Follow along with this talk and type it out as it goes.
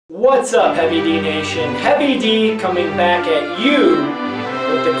What's up, Heavy D Nation? Heavy D coming back at you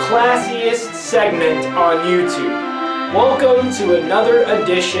with the classiest segment on YouTube. Welcome to another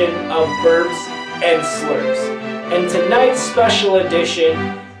edition of Burps and Slurps. And tonight's special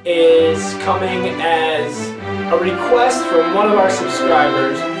edition is coming as a request from one of our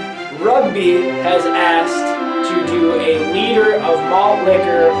subscribers. Rugby has asked to do a liter of malt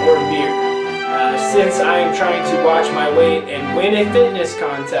liquor or beer. Since I am trying to watch my weight and win a fitness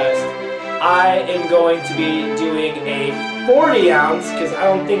contest, I am going to be doing a 40 ounce because I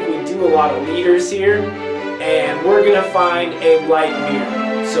don't think we do a lot of liters here, and we're going to find a light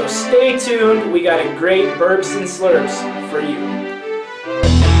beer. So stay tuned, we got a great burps and slurps for you.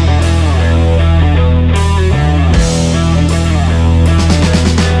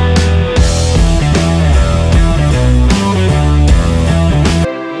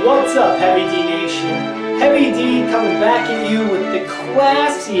 What's up, Heavy D Nation? Heavy D coming back at you with the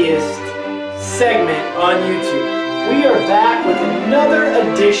classiest segment on YouTube. We are back with another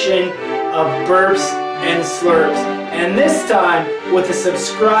edition of Burps and Slurps, and this time with a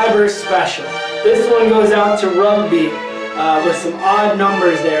subscriber special. This one goes out to Rugby with some odd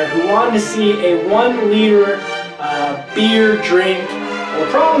numbers there, who wanted to see a 1 liter beer drink. Well,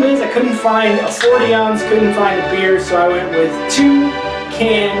 the problem is I couldn't find a 40 ounce, couldn't find a beer, so I went with 2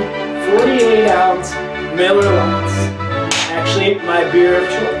 canned 48 ounce Miller Lites. Actually, my beer of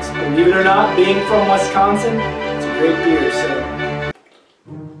choice. Believe it or not, being from Wisconsin, it's a great beer,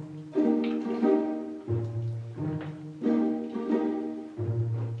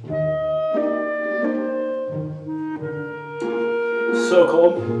 so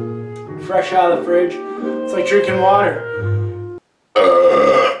cold. Fresh out of the fridge. It's like drinking water.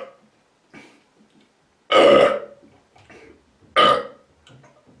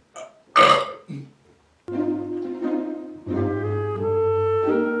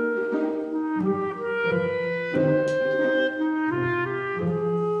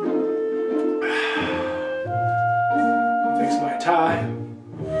 Fix my tie.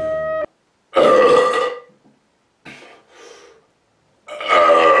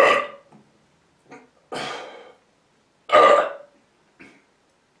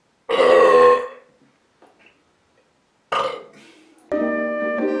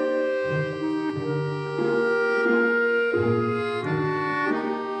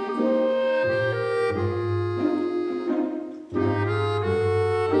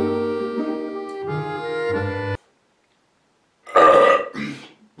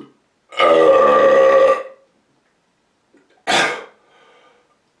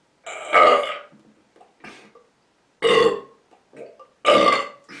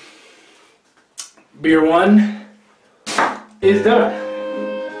 Beer 1 is done.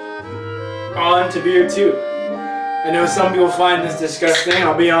 On to beer 2. I know some people find this disgusting,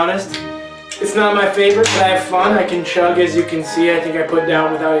 I'll be honest. It's not my favorite, but I have fun. I can chug, as you can see. I think I put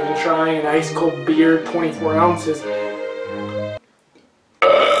down without even trying an ice cold beer, 24 ounces.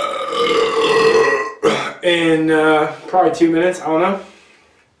 In probably 2 minutes, I don't know.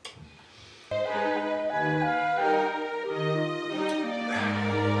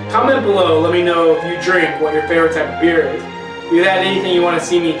 Comment below, let me know if you drink, what your favorite type of beer is. If you had anything you want to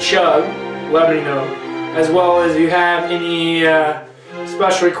see me chug, let me know. As well as if you have any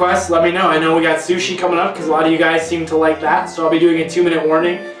special requests, let me know. I know we got sushi coming up because a lot of you guys seem to like that, so I'll be doing a 2-minute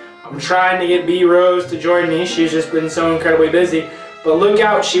warning. I'm trying to get B Rose to join me. She's just been so incredibly busy. But look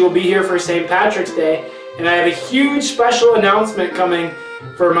out, she will be here for St. Patrick's Day. And I have a huge special announcement coming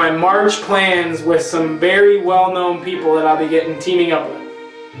for my March plans with some very well-known people that I'll be teaming up with.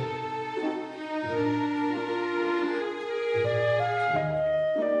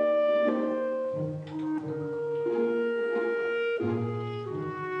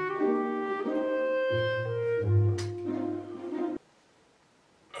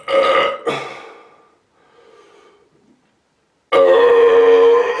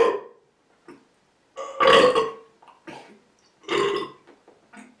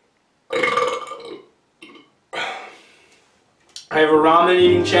 I have a ramen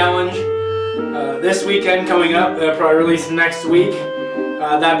eating challenge this weekend coming up. That'll probably release next week.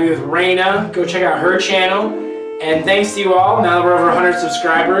 That'll be with Raina. Go check out her channel. And thanks to you all. Now that we're over 100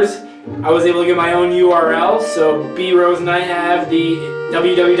 subscribers, I was able to get my own URL. So B Rose and I have the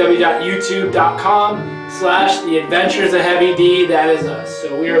www.youtube.com/The Adventures of Heavy D. That is us.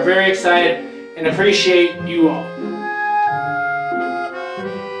 So we are very excited and appreciate you all.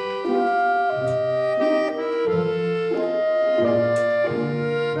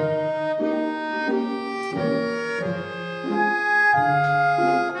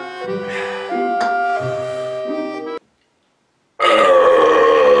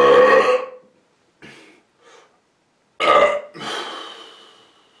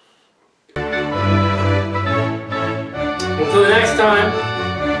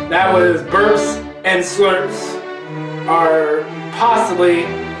 That was Burps and Slurps, our possibly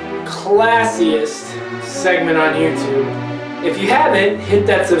classiest segment on YouTube. If you haven't, hit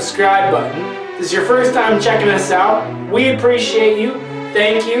that subscribe button. If this is your first time checking us out, we appreciate you.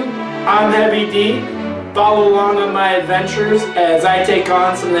 Thank you. I'm Heavy D. Follow along on my adventures as I take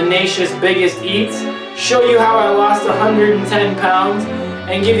on some of the nation's biggest eats, show you how I lost 110 pounds,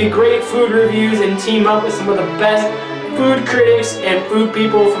 and give you great food reviews and team up with some of the best food critics and food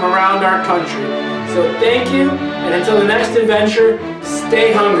people from around our country. So thank you, and until the next adventure,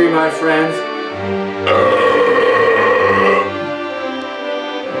 stay hungry, my friends.